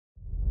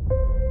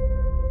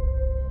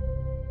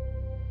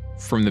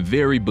from the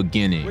very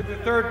beginning, with the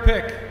third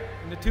pick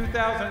in the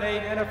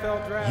 2008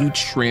 NFL Draft, you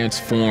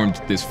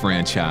transformed this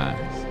franchise.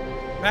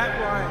 Matt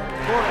Ryan,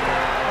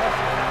 quarterback.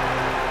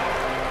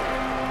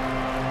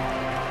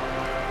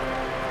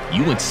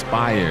 You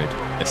inspired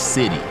a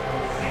city.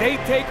 They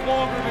take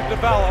longer to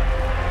develop,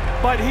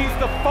 but he's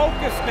the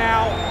focus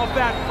now of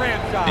that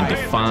franchise. And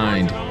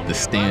defined the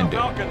standard.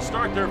 The Falcons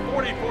start their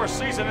 44th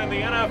season in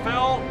the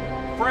NFL,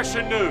 fresh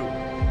and new.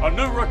 A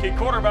new rookie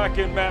quarterback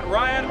in Matt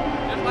Ryan.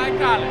 Just like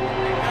college.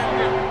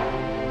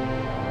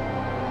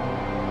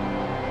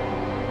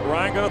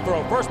 Ryan going to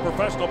throw first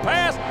professional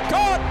pass.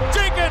 Caught.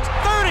 Jenkins,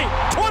 30,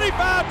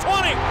 25,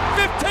 20,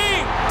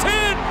 15,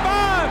 10,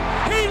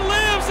 5. He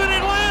lives in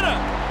Atlanta.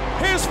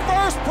 His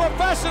first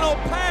professional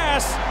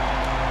pass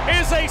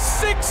is a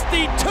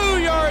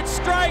 62-yard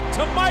strike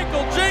to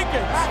Michael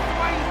Jenkins. That's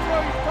why you throw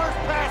your first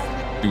pass.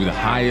 Through the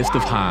highest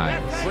of highs.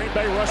 Green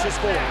Bay rushes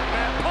forward.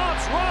 Matt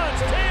pumps,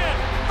 runs, 10,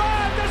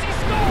 5, does he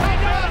score? He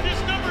does.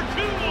 His number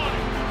 2 on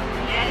it.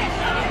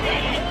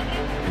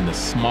 In the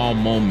small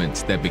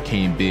moments that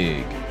became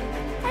big.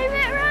 Hey,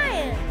 Matt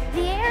Ryan.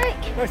 The Eric.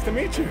 Nice to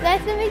meet you.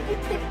 Nice to meet you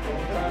too.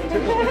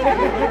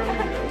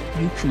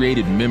 You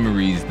created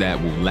memories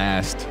that will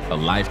last a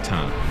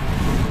lifetime.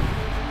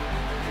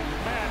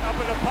 Matt up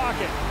in the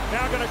pocket.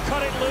 Now going to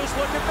cut it loose,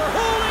 looking for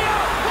Julio.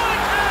 What a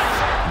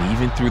catch! And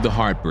even through the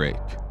heartbreak,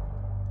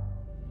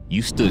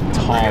 you stood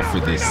tall for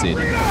this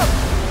city.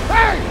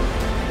 Hey!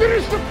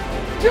 Finish the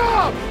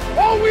job!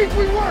 All week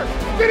we worked!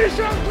 Finish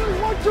up!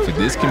 1, 2, 3. For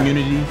this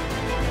community.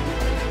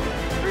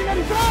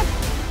 395!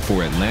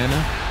 For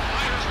Atlanta.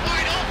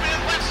 Wide open,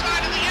 left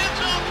side of the end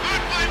zone,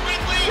 caught by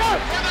Ridley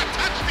for the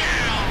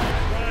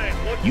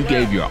touchdown! You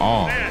gave your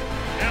all.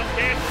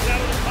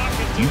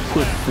 You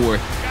put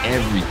forth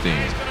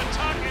everything.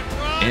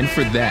 And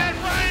for that,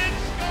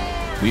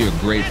 we are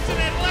grateful.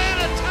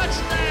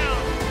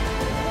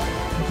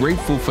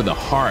 Grateful for the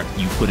heart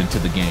you put into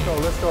the game.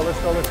 Let's go. Let's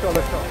go get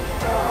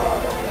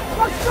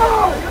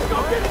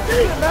it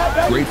deep,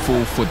 man.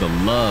 Grateful for the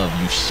love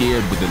you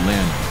shared with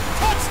Atlanta.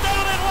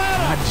 Touchdown,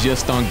 Atlanta! Not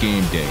just on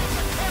game day.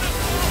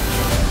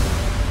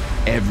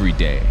 Every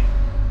day.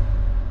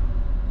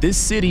 This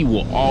city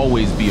will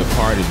always be a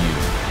part of you.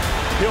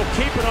 He'll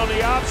keep it on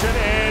the option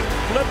and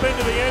flip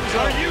into the end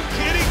zone. Are you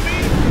kidding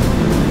me?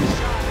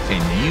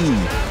 And you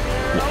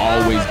will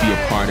always be a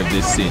part of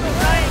this city.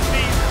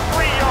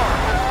 93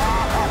 yards.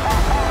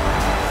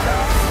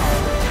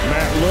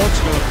 Matt looks,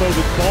 going to throw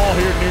the ball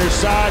here near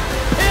side.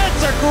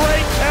 It's a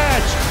great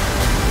catch.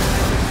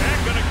 And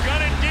going to gut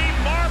it deep.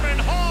 Marvin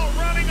Hall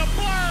running a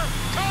blur.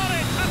 Caught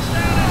it.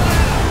 Touchdown,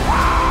 Atlanta.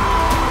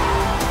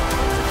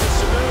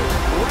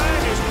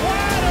 Ryan is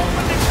wide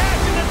open to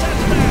catch in the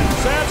touchdown.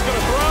 Sam's going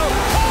to throw.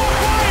 Oh,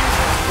 right.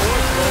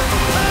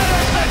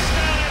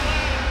 Touchdown,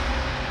 Atlanta.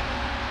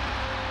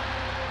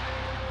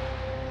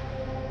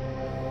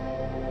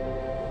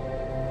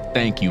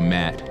 Thank you,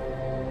 Matt.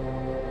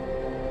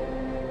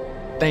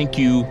 Thank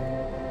you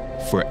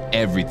for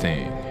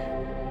everything.